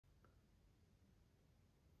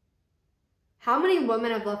How many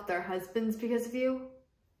women have left their husbands because of you?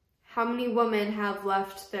 How many women have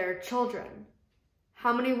left their children?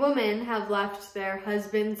 How many women have left their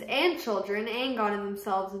husbands and children and gotten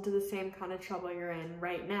themselves into the same kind of trouble you're in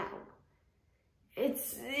right now?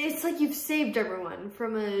 It's like you've saved everyone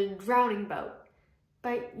from a drowning boat,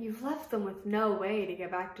 but you've left them with no way to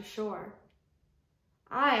get back to shore.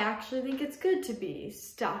 I actually think it's good to be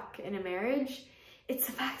stuck in a marriage. It's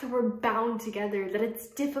the fact that we're bound together, that it's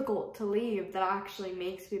difficult to leave, that actually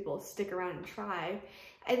makes people stick around and try.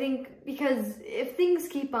 I think because if things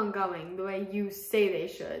keep on going the way you say they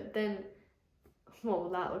should, then what will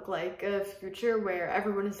that look like? A future where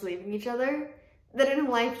everyone is leaving each other? That in a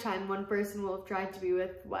lifetime, one person will have tried to be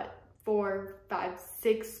with, what, 4, 5,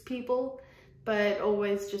 6 people, but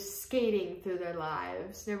always just skating through their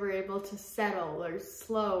lives, never able to settle or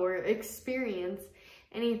slow or experience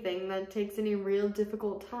anything that takes any real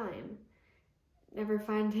difficult time. Never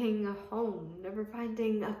finding a home, never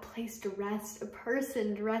finding a place to rest, a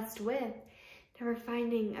person to rest with, never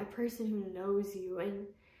finding a person who knows you. And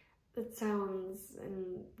that sounds,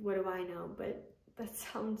 and what do I know, but that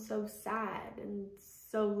sounds so sad and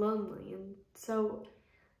so lonely and so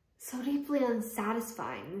deeply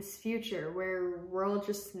unsatisfying, this future where we're all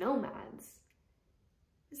just nomads.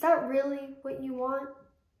 Is that really what you want?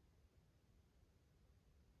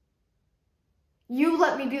 You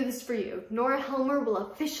let me do this for you. Nora Helmer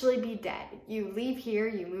will officially be dead. You leave here,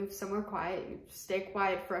 you move somewhere quiet, you stay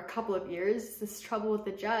quiet for a couple of years. This trouble with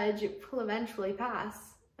the judge, it will eventually pass,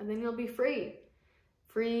 and then you'll be free.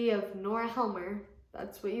 Free of Nora Helmer.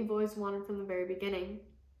 That's what you've always wanted from the very beginning,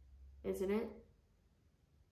 isn't it?